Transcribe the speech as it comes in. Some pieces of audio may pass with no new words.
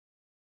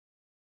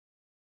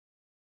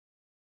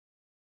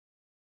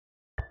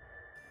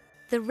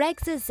The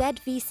Regza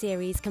ZV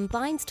series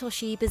combines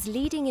Toshiba's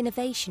leading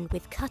innovation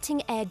with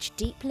cutting-edge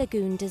Deep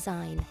Lagoon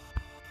design.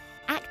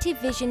 Active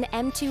Vision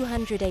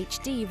M200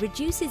 HD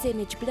reduces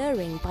image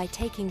blurring by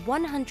taking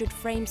 100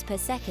 frames per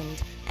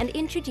second and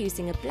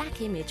introducing a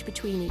black image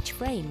between each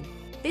frame.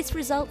 This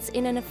results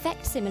in an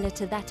effect similar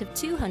to that of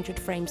 200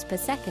 frames per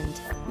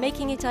second,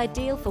 making it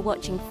ideal for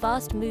watching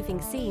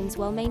fast-moving scenes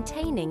while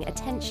maintaining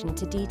attention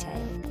to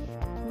detail.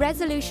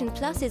 Resolution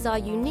Plus is our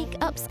unique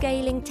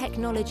upscaling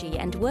technology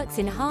and works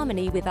in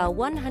harmony with our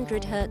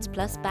 100Hz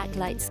plus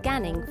backlight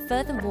scanning,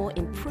 furthermore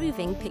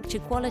improving picture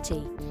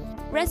quality.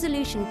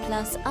 Resolution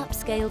Plus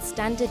upscales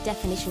standard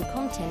definition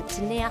content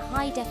to near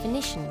high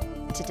definition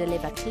to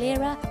deliver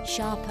clearer,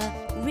 sharper,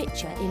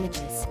 richer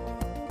images.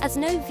 As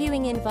no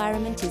viewing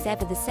environment is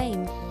ever the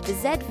same, the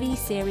ZV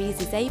series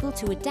is able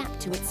to adapt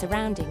to its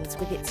surroundings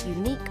with its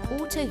unique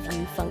auto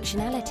view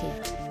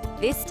functionality.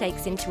 This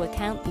takes into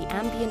account the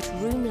ambient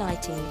room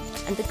lighting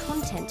and the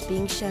content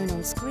being shown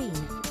on screen,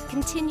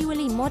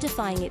 continually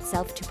modifying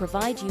itself to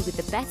provide you with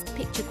the best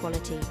picture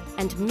quality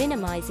and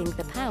minimizing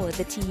the power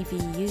the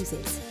TV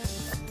uses.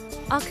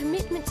 Our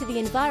commitment to the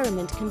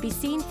environment can be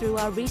seen through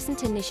our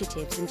recent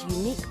initiatives and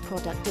unique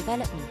product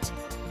development.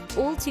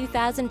 All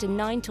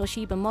 2009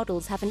 Toshiba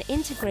models have an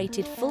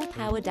integrated full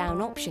power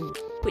down option,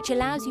 which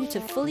allows you to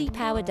fully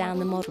power down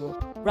the model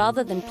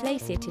rather than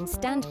place it in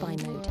standby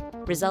mode,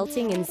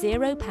 resulting in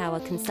zero power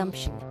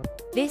consumption.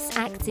 This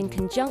acts in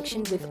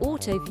conjunction with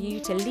Auto View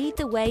to lead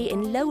the way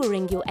in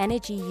lowering your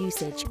energy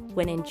usage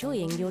when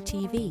enjoying your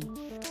TV.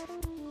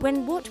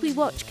 When what we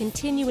watch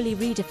continually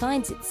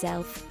redefines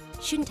itself,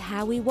 shouldn't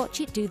how we watch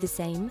it do the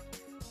same?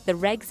 The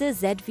Regza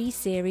ZV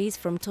series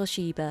from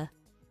Toshiba.